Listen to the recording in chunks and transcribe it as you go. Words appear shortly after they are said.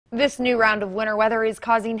This new round of winter weather is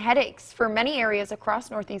causing headaches for many areas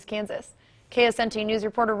across northeast Kansas. KSNT News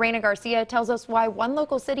reporter Raina Garcia tells us why one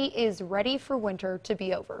local city is ready for winter to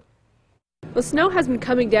be over. The snow has been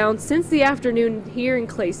coming down since the afternoon here in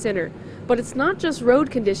Clay Center, but it's not just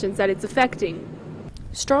road conditions that it's affecting.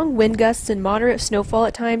 Strong wind gusts and moderate snowfall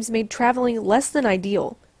at times made traveling less than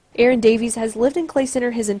ideal. Aaron Davies has lived in Clay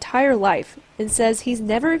Center his entire life and says he's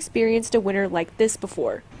never experienced a winter like this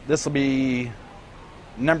before. This will be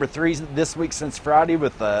number 3 this week since Friday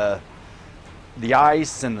with the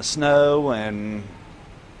ice and the snow, and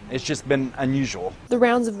it's just been unusual. The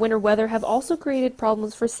rounds of winter weather have also created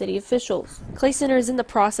problems for city officials. Clay Center is in the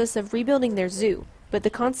process of rebuilding their zoo, but the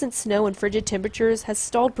constant snow and frigid temperatures has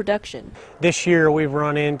stalled production. This year we've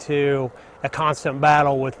run into a constant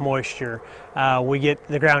battle with moisture.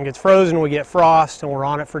 The ground gets frozen, we get frost, and we're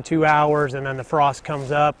on it for 2 hours, and then the frost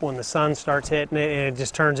comes up when the sun starts hitting it, and it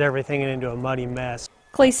just turns everything into a muddy mess.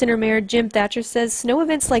 Clay Center Mayor Jim Thatcher says snow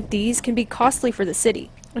events like these can be costly for the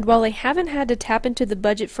city. And while they haven't had to tap into the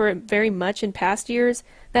budget for it very much in past years,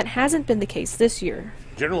 that hasn't been the case this year.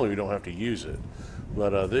 Generally, we don't have to use it,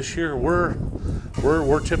 but this year we're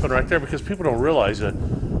tipping right there because people don't realize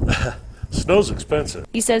that snow's expensive.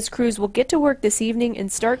 He says crews will get to work this evening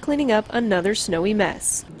and start cleaning up another snowy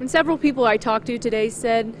mess. And several people I talked to today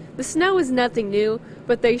said the snow is nothing new,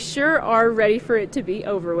 but they sure are ready for it to be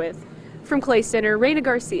over with. From Clay Center, Raina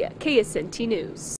Garcia, KSNT News.